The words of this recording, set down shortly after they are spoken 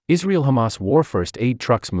Israel-Hamas WarFirst aid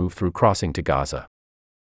trucks move through crossing to Gaza.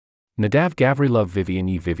 Nadav Gavrilov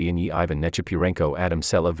Viviany Ivan Nechepurenko Adam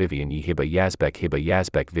Sela Viviany Hiba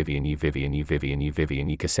Yazbek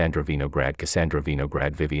Viviany Cassandra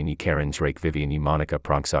Vinograd Viviany Karen Zrake Viviany Monica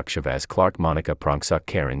Pronksuk Shavaz Clark Monica Pronksuk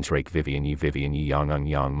Karen Zrake Viviany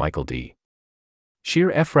Yang Michael D.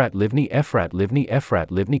 Shir Efrat Livni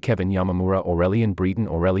Kevin Yamamura Aurelian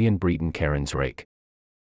Breeden Karen Zrake.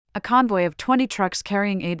 A convoy of 20 trucks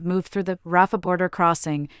carrying aid moved through the Rafah border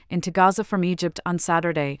crossing into Gaza from Egypt on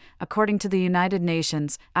Saturday, according to the United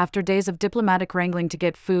Nations, after days of diplomatic wrangling to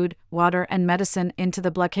get food, water and medicine into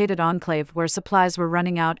the blockaded enclave where supplies were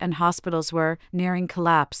running out and hospitals were nearing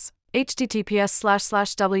collapse.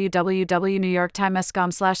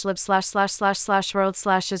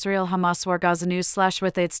 https://www.newyorktimes.com/live/world/Israel-Hamas war Gaza news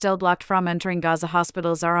 /with aid still blocked from entering Gaza.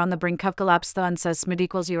 Hospitals are on the brink of collapse. The UN says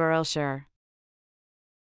 /URL share.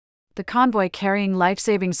 The convoy carrying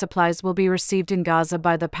life-saving supplies will be received in Gaza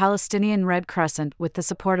by the Palestinian Red Crescent with the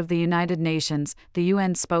support of the United Nations, the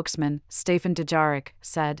UN spokesman, Stefan Dujarric,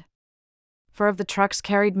 said. 4 of the trucks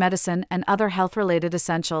carried medicine and other health-related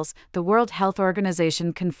essentials, the World Health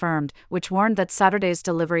Organization confirmed, which warned that Saturday's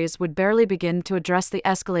deliveries would barely begin to address the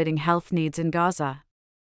escalating health needs in Gaza.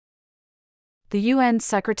 The UN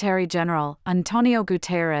Secretary-General, Antonio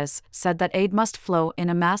Guterres, said that aid must flow in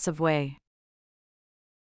a massive way.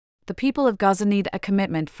 The people of Gaza need a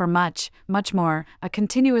commitment for much more, a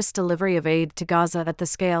continuous delivery of aid to Gaza at the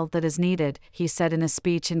scale that is needed, he said in a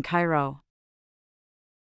speech in Cairo.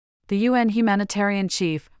 The UN humanitarian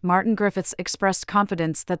chief, Martin Griffiths, expressed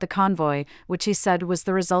confidence that the convoy, which he said was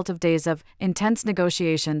the result of days of intense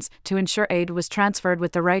negotiations to ensure aid was transferred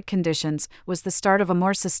with the right conditions, was the start of a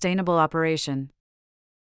more sustainable operation.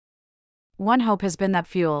 One hope has been that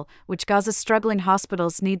fuel, which Gaza's struggling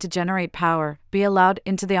hospitals need to generate power, be allowed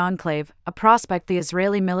into the enclave, a prospect the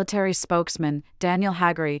Israeli military spokesman, Daniel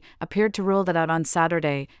Hagari, appeared to rule that out on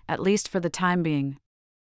Saturday, at least for the time being.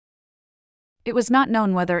 It was not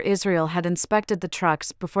known whether Israel had inspected the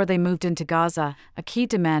trucks before they moved into Gaza, a key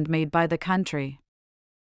demand made by the country.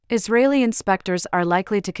 Israeli inspectors are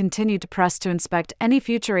likely to continue to press to inspect any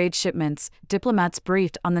future aid shipments, diplomats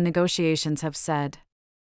briefed on the negotiations have said.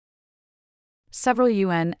 Several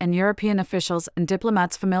UN and European officials and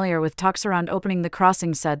diplomats familiar with talks around opening the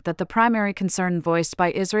crossing said that the primary concern voiced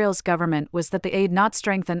by Israel's government was that the aid not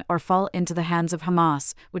strengthen or fall into the hands of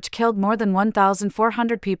Hamas, which killed more than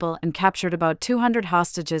 1,400 people and captured about 200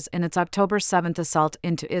 hostages in its October 7 assault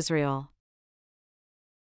into Israel.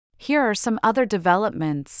 Here are some other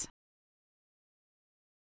developments.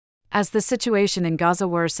 As the situation in Gaza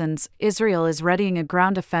worsens, Israel is readying a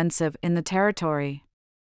ground offensive in the territory.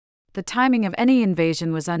 The timing of any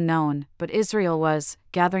invasion was unknown, but Israel was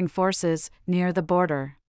gathering forces near the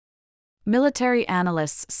border. Military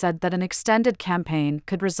analysts said that an extended campaign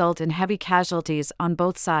could result in heavy casualties on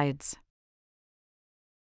both sides.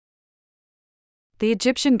 The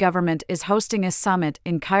Egyptian government is hosting a summit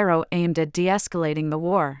in Cairo aimed at de-escalating the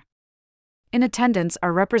war. In attendance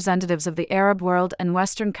are representatives of the Arab world and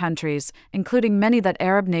Western countries, including many that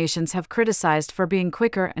Arab nations have criticized for being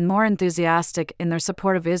quicker and more enthusiastic in their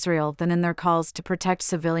support of Israel than in their calls to protect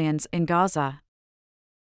civilians in Gaza.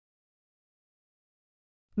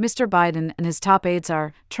 Mr. Biden and his top aides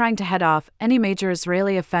are trying to head off any major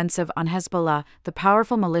Israeli offensive on Hezbollah, the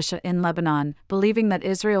powerful militia in Lebanon, believing that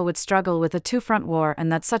Israel would struggle with a two-front war and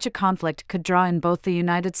that such a conflict could draw in both the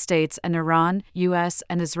United States and Iran, U.S.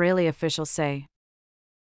 and Israeli officials say.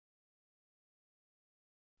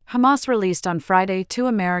 Hamas released on Friday 2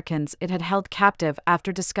 Americans it had held captive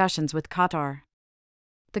after discussions with Qatar.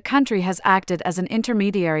 The country has acted as an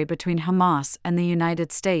intermediary between Hamas and the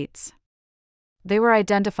United States. They were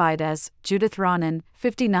identified as Judith Ronan,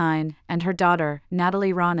 59, and her daughter,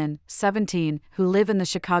 Natalie Ronan, 17, who live in the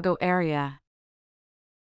Chicago area.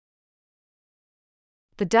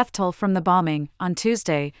 The death toll from the bombing, on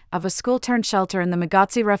Tuesday, of a school-turned-shelter in the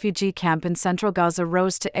Maghazi refugee camp in central Gaza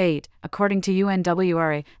rose to 8, according to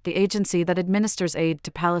UNRWA, the agency that administers aid to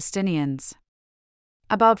Palestinians.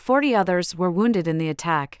 About 40 others were wounded in the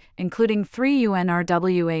attack, including 3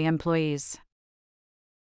 UNRWA employees.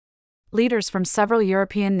 Leaders from several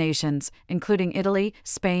European nations, including Italy,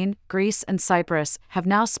 Spain, Greece and Cyprus, have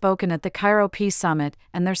now spoken at the Cairo Peace Summit,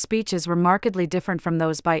 and their speeches were markedly different from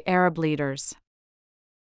those by Arab leaders.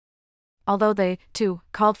 Although they, too,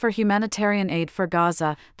 called for humanitarian aid for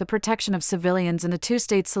Gaza, the protection of civilians and a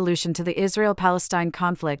two-state solution to the Israel-Palestine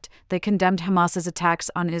conflict, they condemned Hamas's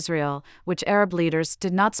attacks on Israel, which Arab leaders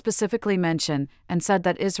did not specifically mention, and said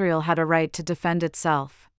that Israel had a right to defend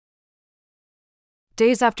itself.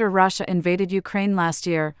 Days after Russia invaded Ukraine last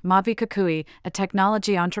year, Mavi Kukui, a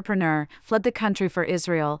technology entrepreneur, fled the country for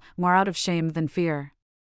Israel, more out of shame than fear.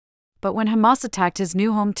 But when Hamas attacked his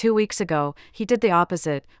new home 2 weeks ago, he did the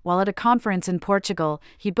opposite. While at a conference in Portugal,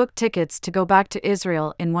 he booked tickets to go back to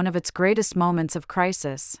Israel in one of its greatest moments of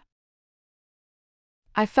crisis.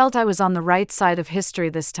 I felt I was on the right side of history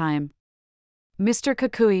this time, Mr.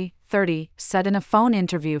 Kukui, 30, said in a phone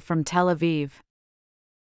interview from Tel Aviv.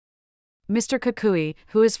 Mr. Kukui,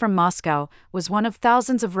 who is from Moscow, was one of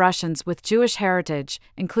thousands of Russians with Jewish heritage,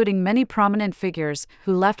 including many prominent figures,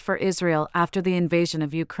 who left for Israel after the invasion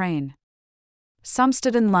of Ukraine. Some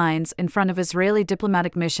stood in lines in front of Israeli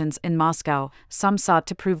diplomatic missions in Moscow, some sought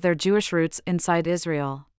to prove their Jewish roots inside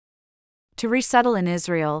Israel. To resettle in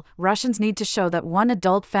Israel, Russians need to show that one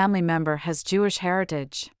adult family member has Jewish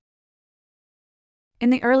heritage. In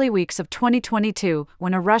the early weeks of 2022,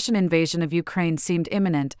 when a Russian invasion of Ukraine seemed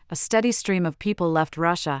imminent, a steady stream of people left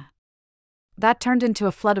Russia. That turned into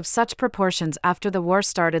a flood of such proportions after the war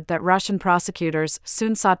started that Russian prosecutors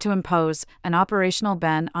soon sought to impose an operational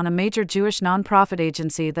ban on a major Jewish nonprofit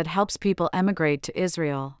agency that helps people emigrate to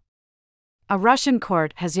Israel. A Russian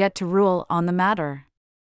court has yet to rule on the matter.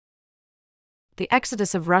 The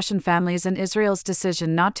exodus of Russian families and Israel's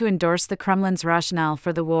decision not to endorse the Kremlin's rationale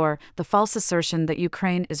for the war, the false assertion that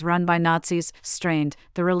Ukraine is run by Nazis, strained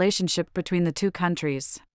the relationship between the two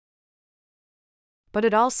countries. But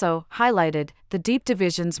it also highlighted the deep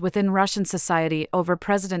divisions within Russian society over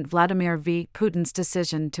President Vladimir Putin's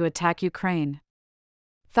decision to attack Ukraine.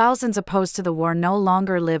 Thousands opposed to the war no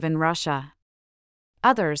longer live in Russia.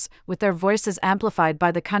 Others, with their voices amplified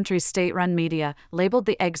by the country's state-run media, labeled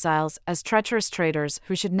the exiles as treacherous traitors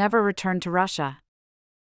who should never return to Russia.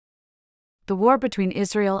 The war between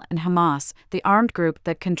Israel and Hamas, the armed group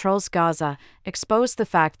that controls Gaza, exposed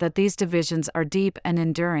the fact that these divisions are deep and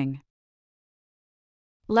enduring.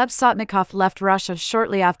 Lev Sotnikov left Russia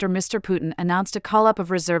shortly after Mr. Putin announced a call-up of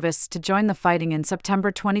reservists to join the fighting in September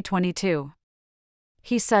 2022.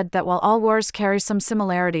 He said that while all wars carry some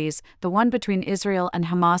similarities, the one between Israel and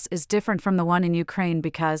Hamas is different from the one in Ukraine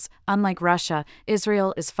because, unlike Russia,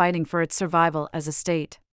 Israel is fighting for its survival as a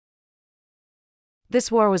state.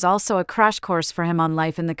 This war was also a crash course for him on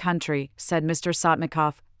life in the country, said Mr.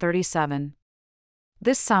 Sotnikov, 37.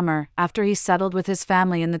 This summer, after he settled with his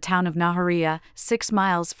family in the town of Nahariya, 6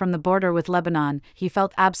 miles from the border with Lebanon, he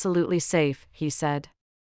felt absolutely safe, he said.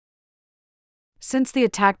 Since the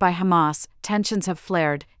attack by Hamas, tensions have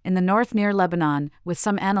flared in the north near Lebanon, with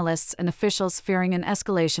some analysts and officials fearing an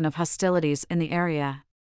escalation of hostilities in the area.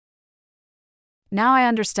 Now I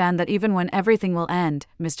understand that even when everything will end,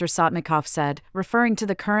 Mr. Sotnikov said, referring to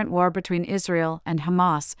the current war between Israel and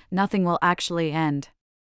Hamas, nothing will actually end.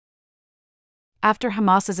 After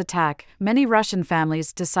Hamas's attack, many Russian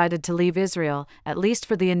families decided to leave Israel, at least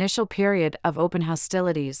for the initial period of open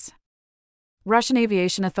hostilities. Russian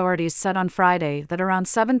aviation authorities said on Friday that around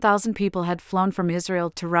 7,000 people had flown from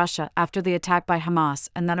Israel to Russia after the attack by Hamas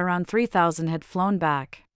and that around 3,000 had flown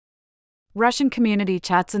back. Russian community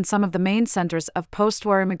chats in some of the main centers of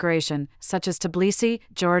post-war immigration, such as Tbilisi,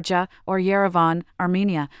 Georgia, or Yerevan,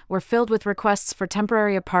 Armenia, were filled with requests for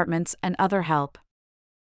temporary apartments and other help.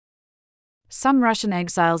 Some Russian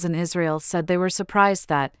exiles in Israel said they were surprised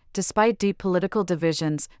that, despite deep political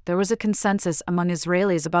divisions, there was a consensus among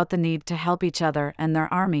Israelis about the need to help each other and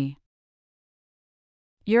their army.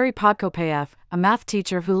 Yuri Podkopayev, a math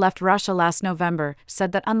teacher who left Russia last November,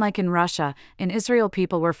 said that unlike in Russia, in Israel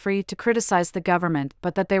people were free to criticize the government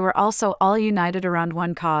but that they were also all united around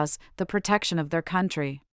one cause, the protection of their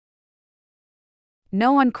country.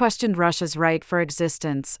 No one questioned Russia's right for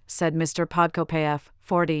existence, said Mr. Podkopayev,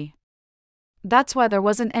 40. That's why there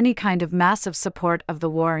wasn't any kind of massive support of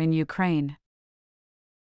the war in Ukraine.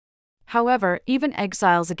 However, even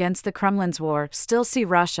exiles against the Kremlin's war still see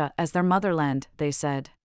Russia as their motherland, they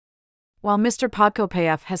said. While Mr.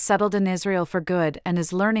 Podkopayev has settled in Israel for good and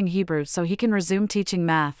is learning Hebrew so he can resume teaching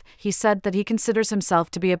math, he said that he considers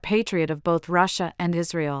himself to be a patriot of both Russia and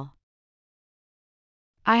Israel.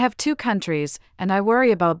 I have 2 countries, and I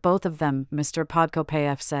worry about both of them, Mr.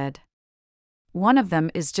 Podkopayev said. One of them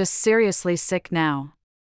is just seriously sick now.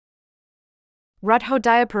 Ruth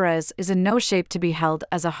Hodaya Perez is in no shape to be held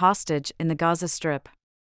as a hostage in the Gaza Strip.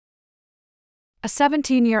 A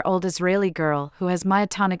 17-year-old Israeli girl who has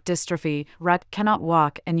myotonic dystrophy, Ruth, cannot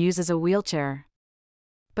walk and uses a wheelchair.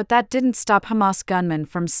 But that didn't stop Hamas gunmen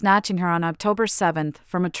from snatching her on October 7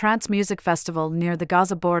 from a trance music festival near the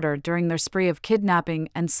Gaza border during their spree of kidnapping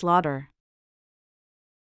and slaughter.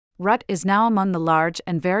 Ruth is now among the large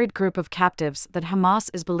and varied group of captives that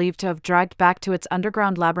Hamas is believed to have dragged back to its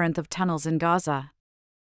underground labyrinth of tunnels in Gaza.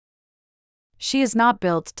 "She is not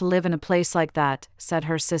built to live in a place like that," said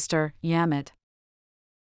her sister, Yamit.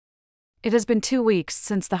 It has been 2 weeks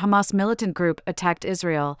since the Hamas militant group attacked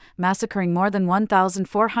Israel, massacring more than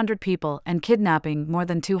 1,400 people and kidnapping more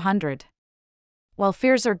than 200. While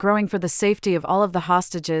fears are growing for the safety of all of the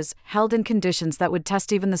hostages, held in conditions that would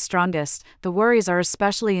test even the strongest, the worries are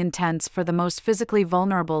especially intense for the most physically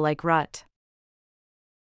vulnerable like Rut.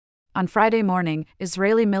 On Friday morning,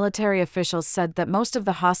 Israeli military officials said that most of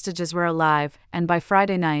the hostages were alive, and by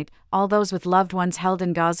Friday night, all those with loved ones held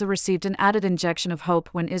in Gaza received an added injection of hope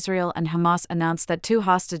when Israel and Hamas announced that 2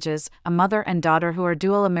 hostages, a mother and daughter who are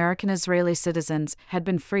dual American-Israeli citizens, had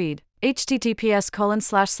been freed.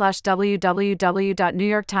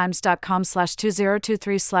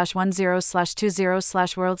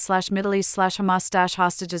 https://www.newyorktimes.com/2023/10/world/middle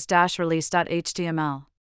east/hamas-hostages-release.html.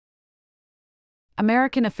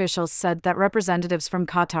 American officials said that representatives from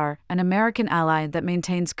Qatar, an American ally that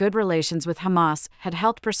maintains good relations with Hamas, had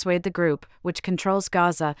helped persuade the group, which controls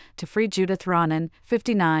Gaza, to free Judith Ronan,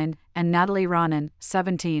 59, and Natalie Ronan,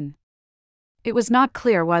 17. It was not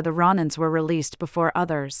clear why the Ronans were released before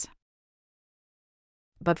others.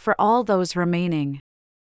 But for all those remaining,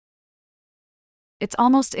 it's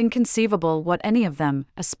almost inconceivable what any of them,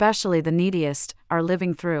 especially the neediest, are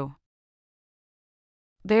living through.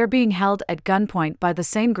 They are being held at gunpoint by the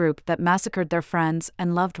same group that massacred their friends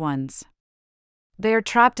and loved ones. They are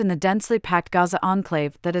trapped in the densely packed Gaza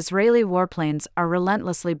enclave that Israeli warplanes are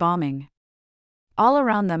relentlessly bombing. All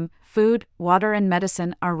around them, food, water and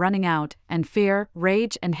medicine are running out, and fear,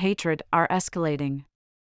 rage and hatred are escalating.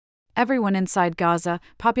 Everyone inside Gaza,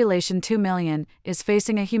 population 2 million, is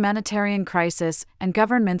facing a humanitarian crisis, and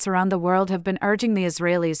governments around the world have been urging the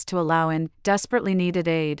Israelis to allow in desperately needed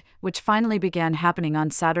aid, which finally began happening on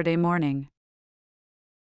Saturday morning.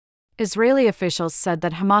 Israeli officials said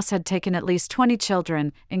that Hamas had taken at least 20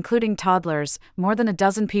 children, including toddlers, more than a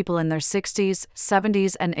dozen people in their 60s,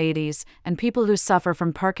 70s and 80s, and people who suffer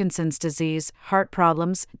from Parkinson's disease, heart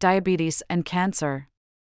problems, diabetes and cancer.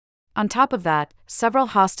 On top of that, several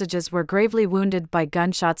hostages were gravely wounded by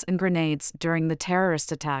gunshots and grenades during the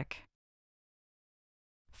terrorist attack.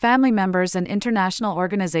 Family members and international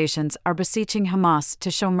organizations are beseeching Hamas to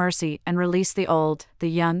show mercy and release the old, the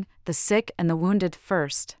young, the sick and the wounded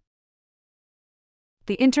first.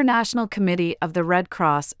 The International Committee of the Red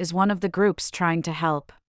Cross is one of the groups trying to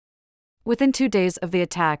help. Within 2 days of the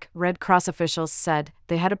attack, Red Cross officials said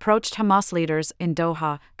they had approached Hamas leaders in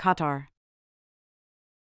Doha, Qatar.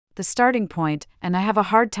 The starting point, and I have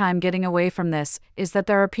a hard time getting away from this, is that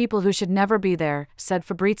there are people who should never be there, said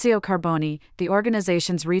Fabrizio Carboni, the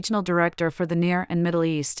organization's regional director for the Near and Middle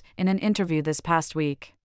East, in an interview this past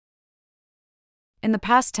week. In the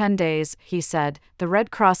past 10 days, he said, the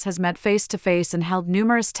Red Cross has met face-to-face and held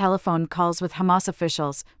numerous telephone calls with Hamas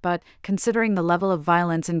officials, but, considering the level of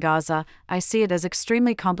violence in Gaza, I see it as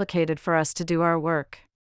extremely complicated for us to do our work.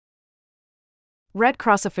 Red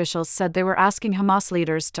Cross officials said they were asking Hamas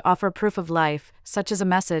leaders to offer proof of life, such as a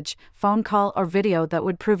message, phone call or video that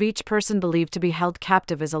would prove each person believed to be held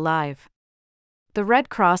captive is alive. The Red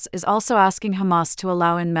Cross is also asking Hamas to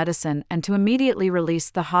allow in medicine and to immediately release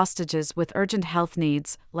the hostages with urgent health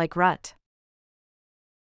needs, like Rut.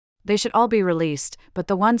 They should all be released, but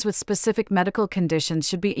the ones with specific medical conditions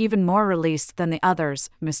should be even more released than the others,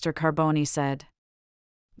 Mr. Carboni said.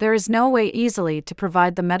 There is no way easily to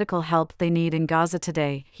provide the medical help they need in Gaza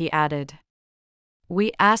today, he added.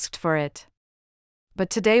 We asked for it. But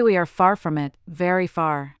today we are far from it, very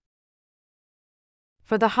far.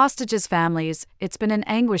 For the hostages' families, it's been an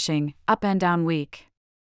anguishing, up-and-down week.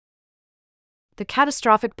 The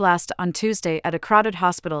catastrophic blast on Tuesday at a crowded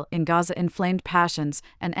hospital in Gaza inflamed passions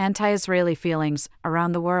and anti-Israeli feelings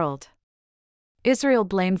around the world. Israel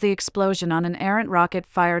blamed the explosion on an errant rocket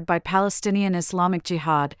fired by Palestinian Islamic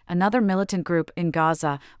Jihad, another militant group in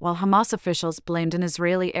Gaza, while Hamas officials blamed an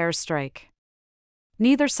Israeli airstrike.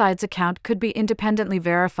 Neither side's account could be independently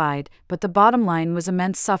verified, but the bottom line was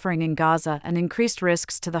immense suffering in Gaza and increased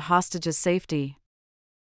risks to the hostages' safety.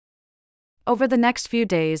 Over the next few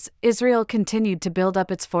days, Israel continued to build up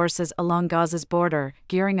its forces along Gaza's border,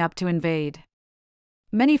 gearing up to invade.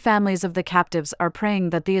 Many families of the captives are praying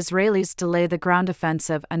that the Israelis delay the ground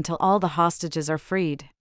offensive until all the hostages are freed.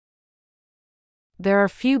 There are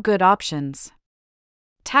few good options.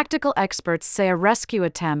 Tactical experts say a rescue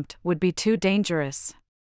attempt would be too dangerous.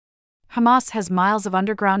 Hamas has miles of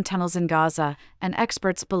underground tunnels in Gaza, and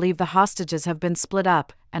experts believe the hostages have been split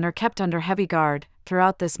up and are kept under heavy guard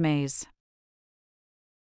throughout this maze.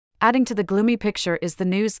 Adding to the gloomy picture is the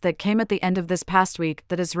news that came at the end of this past week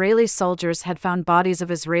that Israeli soldiers had found bodies of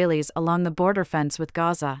Israelis along the border fence with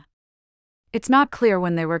Gaza. It's not clear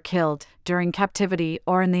when they were killed, during captivity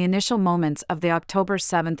or in the initial moments of the October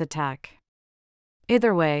 7th attack.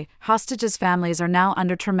 Either way, hostages' families are now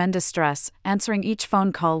under tremendous stress, answering each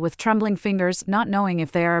phone call with trembling fingers, not knowing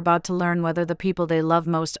if they are about to learn whether the people they love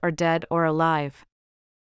most are dead or alive.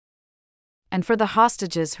 And for the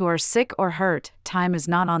hostages who are sick or hurt, time is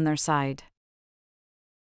not on their side.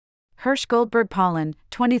 Hirsch Goldberg-Polin,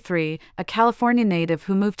 23, a California native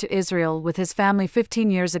who moved to Israel with his family 15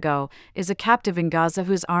 years ago, is a captive in Gaza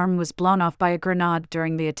whose arm was blown off by a grenade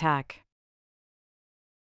during the attack.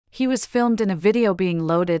 He was filmed in a video being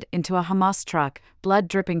loaded into a Hamas truck, blood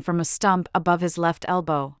dripping from a stump above his left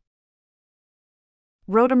elbow.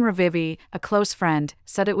 Rodam Ravivi, a close friend,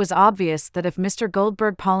 said it was obvious that if Mr.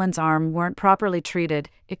 Goldberg-Polin's arm weren't properly treated,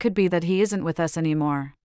 it could be that he isn't with us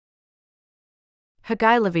anymore.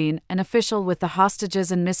 Hagai Levine, an official with the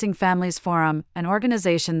Hostages and Missing Families Forum, an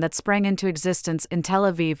organization that sprang into existence in Tel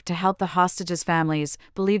Aviv to help the hostages' families,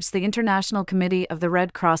 believes the International Committee of the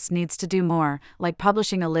Red Cross needs to do more, like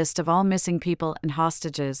publishing a list of all missing people and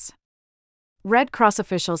hostages. Red Cross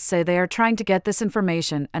officials say they are trying to get this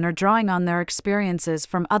information and are drawing on their experiences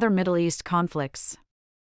from other Middle East conflicts.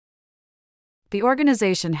 The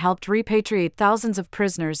organization helped repatriate thousands of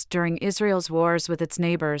prisoners during Israel's wars with its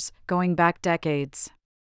neighbors, going back decades.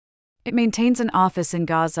 It maintains an office in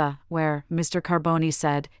Gaza, where, Mr. Carboni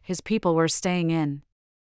said, his people were staying in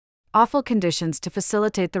awful conditions to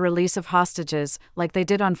facilitate the release of hostages, like they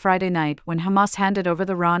did on Friday night when Hamas handed over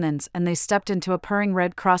the Ronins and they stepped into a purring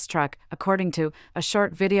Red Cross truck, according to a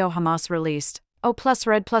short video Hamas released. O plus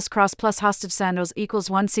red plus cross plus hostage sandos equals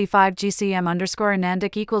 1C5 GCM underscore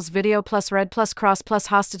Anandic equals video plus red plus cross plus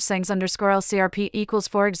hostage sangs underscore LCRP equals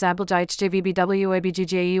for example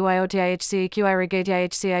JHJVBWABGJUIOTIHCAQI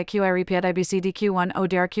regatiHCIQI repeat IBCDQ1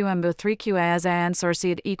 ODRQMBO 3QA as IAN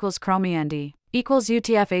sourceed equals chromiandy equals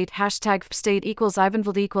UTF-8 hashtag state equals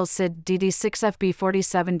Ivanvald equals SID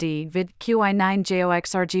DD6FB47D vid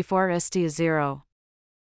QI9JOXRG4SD0.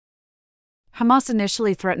 Hamas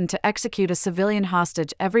initially threatened to execute a civilian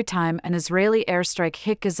hostage every time an Israeli airstrike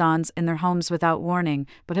hit Gazans in their homes without warning,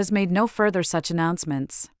 but has made no further such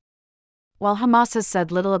announcements. While Hamas has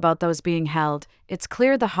said little about those being held, it's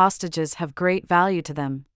clear the hostages have great value to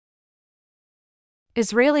them.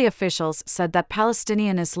 Israeli officials said that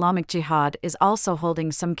Palestinian Islamic Jihad is also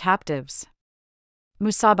holding some captives.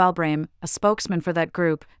 Musab al-Brahim, a spokesman for that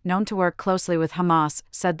group, known to work closely with Hamas,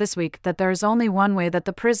 said this week that there is only one way that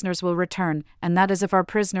the prisoners will return, and that is if our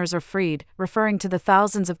prisoners are freed, referring to the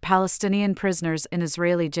thousands of Palestinian prisoners in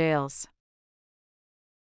Israeli jails.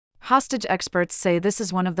 Hostage experts say this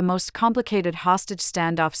is one of the most complicated hostage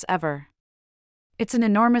standoffs ever. It's an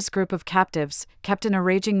enormous group of captives, kept in a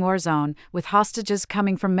raging war zone, with hostages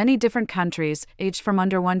coming from many different countries, aged from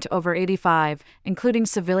under 1 to over 85, including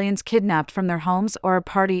civilians kidnapped from their homes or a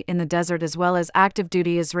party in the desert, as well as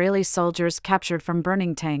active-duty Israeli soldiers captured from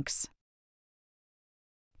burning tanks.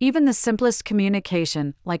 Even the simplest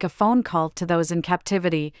communication, like a phone call to those in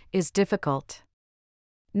captivity, is difficult.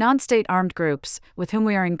 Non-state armed groups, with whom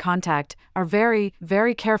we are in contact, are very,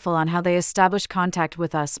 very careful on how they establish contact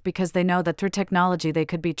with us because they know that through technology they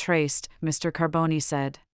could be traced, Mr. Carboni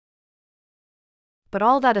said. But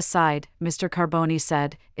all that aside, Mr. Carboni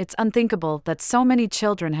said, it's unthinkable that so many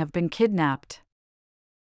children have been kidnapped.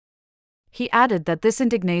 He added that this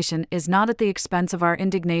indignation is not at the expense of our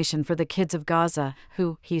indignation for the kids of Gaza,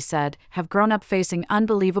 who, he said, have grown up facing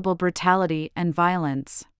unbelievable brutality and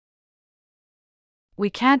violence. We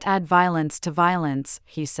can't add violence to violence,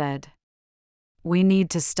 he said. We need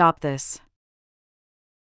to stop this.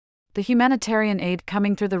 The humanitarian aid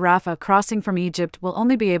coming through the Rafah crossing from Egypt will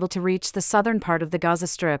only be able to reach the southern part of the Gaza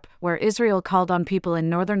Strip, where Israel called on people in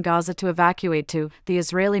northern Gaza to evacuate to, the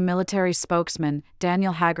Israeli military spokesman,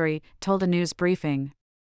 Daniel Hagari, told a news briefing.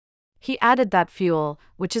 He added that fuel,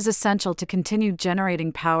 which is essential to continue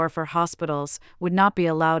generating power for hospitals, would not be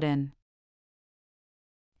allowed in.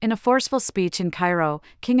 In a forceful speech in Cairo,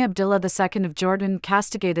 King Abdullah II of Jordan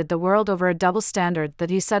castigated the world over a double standard that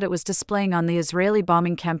he said it was displaying on the Israeli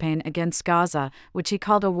bombing campaign against Gaza, which he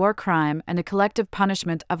called a war crime and a collective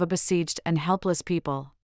punishment of a besieged and helpless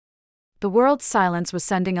people. The world's silence was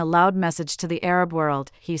sending a loud message to the Arab world,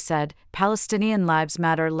 he said. Palestinian lives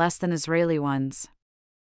matter less than Israeli ones.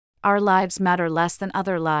 Our lives matter less than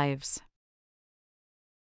other lives.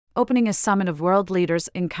 Opening a summit of world leaders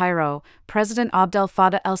in Cairo, President Abdel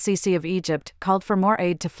Fattah el-Sisi of Egypt called for more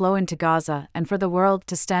aid to flow into Gaza and for the world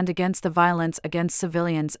to stand against the violence against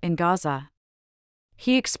civilians in Gaza.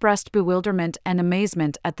 He expressed bewilderment and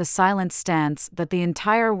amazement at the silent stance that the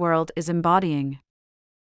entire world is embodying.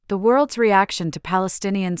 The world's reaction to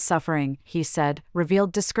Palestinian suffering, he said,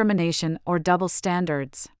 revealed discrimination or double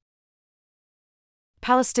standards.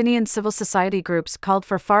 Palestinian civil society groups called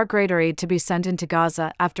for far greater aid to be sent into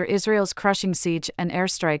Gaza after Israel's crushing siege and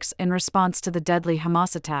airstrikes in response to the deadly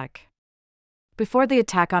Hamas attack. Before the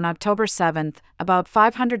attack on October 7, about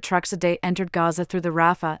 500 trucks a day entered Gaza through the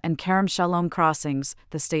Rafah and Kerem Shalom crossings,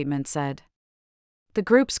 the statement said. The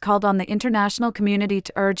groups called on the international community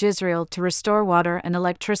to urge Israel to restore water and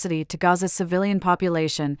electricity to Gaza's civilian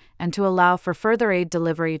population and to allow for further aid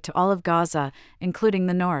delivery to all of Gaza, including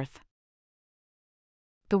the north.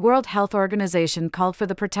 The World Health Organization called for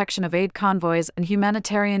the protection of aid convoys and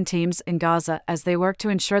humanitarian teams in Gaza as they work to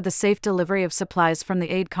ensure the safe delivery of supplies from the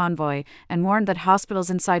aid convoy, and warned that hospitals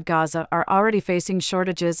inside Gaza are already facing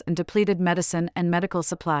shortages and depleted medicine and medical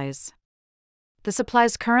supplies. The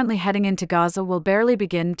supplies currently heading into Gaza will barely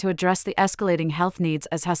begin to address the escalating health needs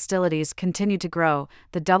as hostilities continue to grow,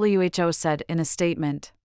 the WHO said in a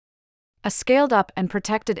statement. A scaled-up and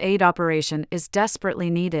protected aid operation is desperately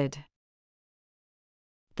needed.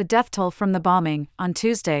 The death toll from the bombing, on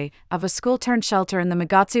Tuesday, of a school-turned-shelter in the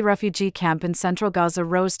Maghazi refugee camp in central Gaza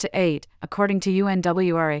rose to 8, according to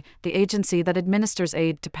UNWRA, the agency that administers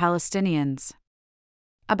aid to Palestinians.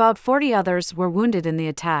 About 40 others were wounded in the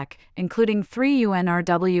attack, including 3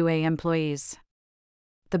 UNRWA employees.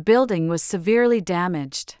 The building was severely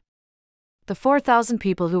damaged. The 4,000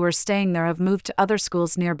 people who were staying there have moved to other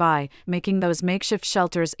schools nearby, making those makeshift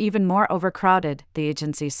shelters even more overcrowded, the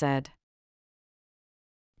agency said.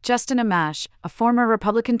 Justin Amash, a former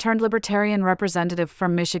Republican-turned-Libertarian representative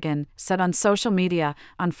from Michigan, said on social media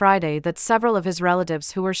on Friday that several of his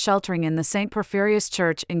relatives who were sheltering in the St. Porphyrius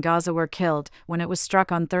Church in Gaza were killed when it was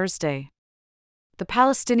struck on Thursday. The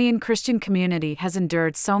Palestinian Christian community has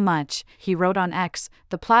endured so much, he wrote on X,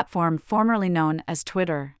 the platform formerly known as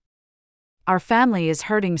Twitter. Our family is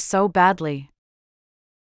hurting so badly.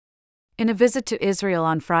 In a visit to Israel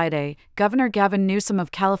on Friday, Governor Gavin Newsom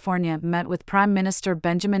of California met with Prime Minister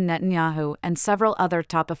Benjamin Netanyahu and several other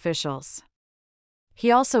top officials.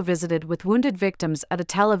 He also visited with wounded victims at a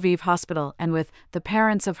Tel Aviv hospital and with the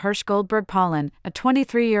parents of Hirsch Goldberg Polin, a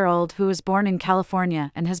 23-year-old who was born in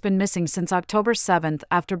California and has been missing since October 7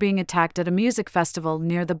 after being attacked at a music festival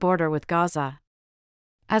near the border with Gaza.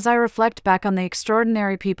 As I reflect back on the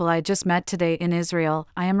extraordinary people I just met today in Israel,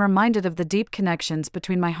 I am reminded of the deep connections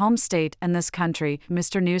between my home state and this country,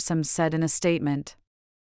 Mr. Newsom said in a statement.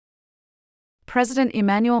 President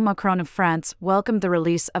Emmanuel Macron of France welcomed the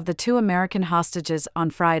release of the 2 American hostages on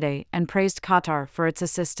Friday and praised Qatar for its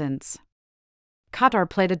assistance. Qatar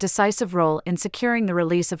played a decisive role in securing the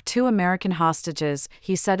release of 2 American hostages,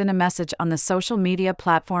 he said in a message on the social media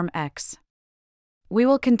platform X. We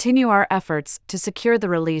will continue our efforts to secure the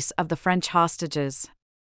release of the French hostages.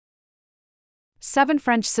 7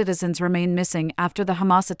 French citizens remain missing after the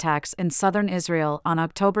Hamas attacks in southern Israel on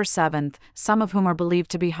October 7, some of whom are believed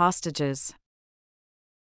to be hostages.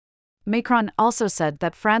 Macron also said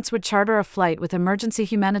that France would charter a flight with emergency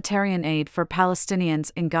humanitarian aid for Palestinians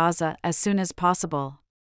in Gaza as soon as possible.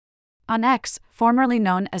 On X, formerly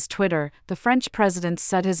known as Twitter, the French president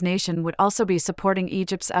said his nation would also be supporting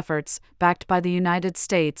Egypt's efforts, backed by the United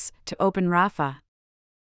States, to open Rafah.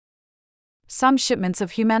 Some shipments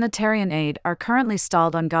of humanitarian aid are currently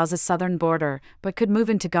stalled on Gaza's southern border, but could move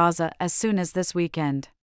into Gaza as soon as this weekend.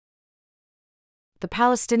 The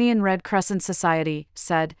Palestinian Red Crescent Society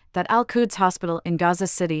said that Al-Quds Hospital in Gaza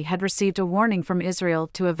City had received a warning from Israel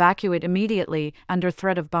to evacuate immediately under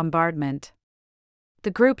threat of bombardment. The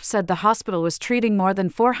group said the hospital was treating more than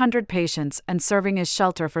 400 patients and serving as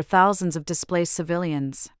shelter for thousands of displaced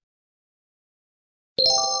civilians.